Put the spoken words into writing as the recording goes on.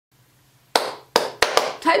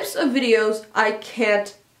types of videos I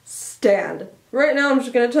can't stand. Right now I'm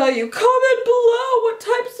just gonna tell you, comment below what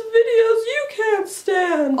types of videos you can't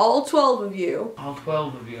stand. All 12 of you. All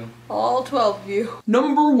 12 of you. All 12 of you.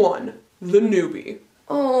 Number 1, the newbie.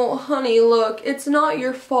 Oh, honey, look, it's not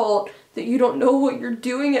your fault that you don't know what you're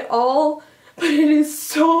doing at all, but it is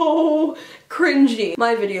so cringy.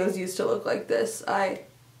 My videos used to look like this. I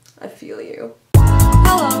feel you.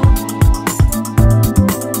 Hello.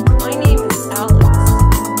 My name is Alex.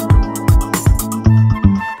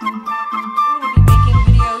 I'm going to be making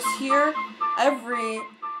videos here every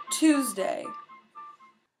Tuesday.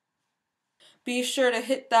 Be sure to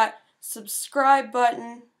hit that subscribe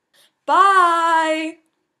button. Bye!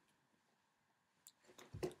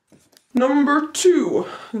 Number 2,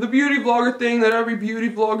 the beauty vlogger thing that every beauty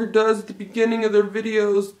vlogger does at the beginning of their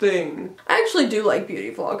videos thing. I actually do like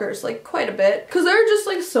beauty vloggers, like, quite a bit, because there are just,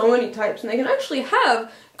 like, so many types, and they can actually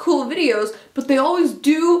have cool videos, but they always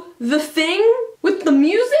do the thing with the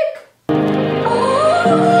music.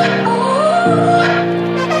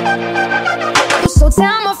 So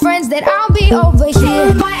tell my friends that I'll be over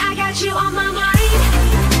here. Boy, I got you on my mind.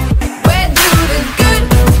 Where do the good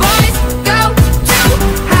boys go to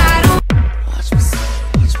hide? Watch me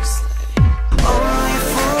slay. Only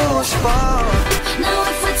fools fall. Now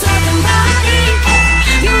if we're talking about it,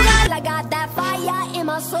 You got that fire in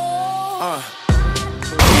my soul.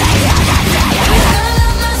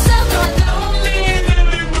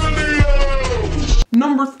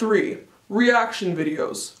 Number 3, reaction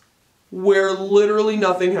videos, where literally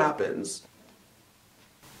nothing happens.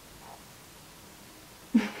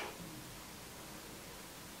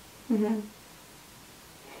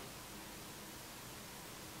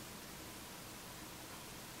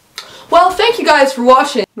 Well, thank you guys for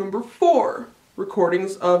watching. Number 4,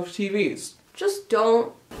 recordings of TVs. Just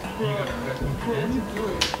don't.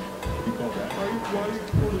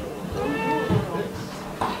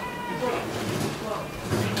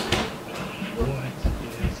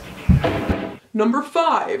 Number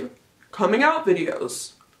 5, coming out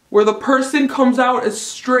videos, where the person comes out as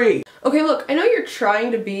straight. Okay, look, I know you're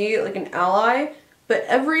trying to be, like, an ally, but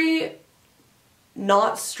every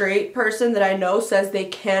not straight person that I know says they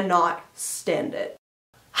cannot stand it.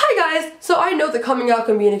 Hi guys! So I know that coming out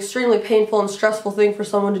can be an extremely painful and stressful thing for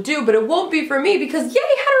someone to do, but it won't be for me because yay,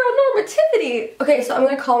 heteronormativity! Okay, so I'm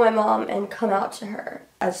gonna call my mom and come out to her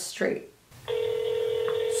as straight. So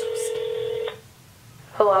scared.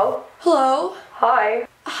 Hello? Hello? Hi.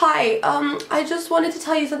 Hi, I just wanted to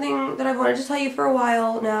tell you something that I've wanted to tell you for a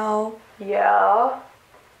while now. Yeah?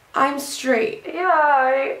 I'm straight.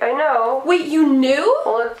 Yeah, I know. Wait, you knew?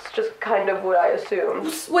 Well, that's just kind of what I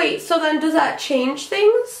assumed. Wait, so then does that change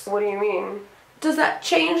things? What do you mean? Does that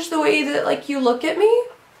change the way that, like, you look at me?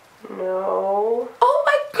 No. Oh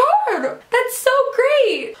my god! That's so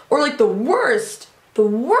great! Or, like, the worst. The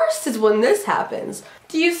worst is when this happens.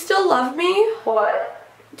 Do you still love me? What?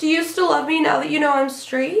 Do you still love me now that you know I'm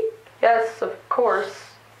straight? Yes, of course.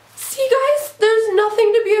 See, guys, there's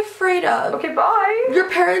nothing to be afraid of. Okay, bye. Your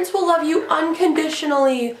parents will love you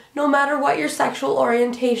unconditionally, no matter what your sexual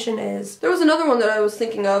orientation is. There was another one that I was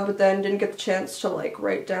thinking of, but then didn't get the chance to, like,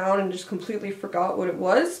 write down and just completely forgot what it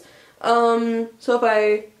was. So if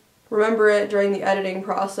I remember it during the editing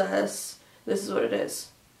process, this is what it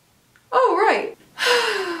is. Oh, right.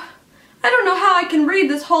 I don't know how I can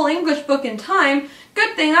read this whole English book in time.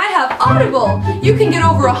 Good thing I have Audible. You can get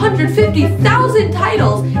over 150,000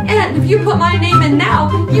 titles, and if you put my name in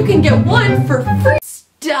now, you can get one for free.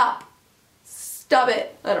 Stop. Stop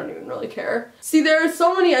it. I don't even really care. See, there are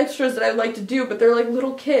so many extras that I'd like to do, but they're like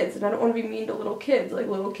little kids, and I don't want to be mean to little kids, like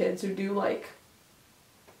little kids who do, like,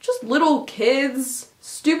 just little kids.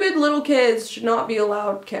 Stupid little kids should not be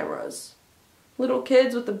allowed cameras. Little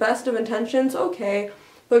kids with the best of intentions, okay,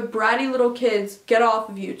 but bratty little kids, get off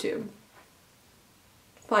of YouTube.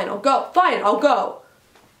 Fine, I'll go. Fine, I'll go.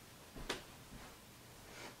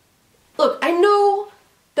 Look, I know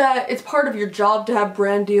that it's part of your job to have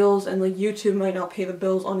brand deals and, like, YouTube might not pay the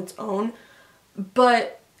bills on its own,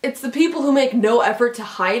 but it's the people who make no effort to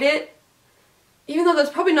hide it, even though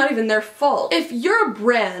that's probably not even their fault. If you're a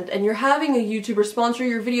brand and you're having a YouTuber sponsor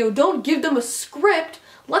your video, don't give them a script.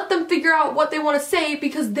 Let them figure out what they want to say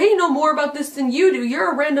because they know more about this than you do.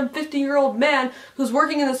 You're a random 50-year-old man who's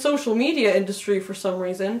working in the social media industry for some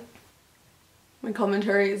reason. My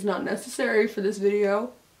commentary is not necessary for this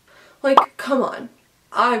video. Like, come on.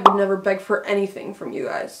 I would never beg for anything from you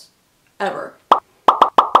guys. Ever.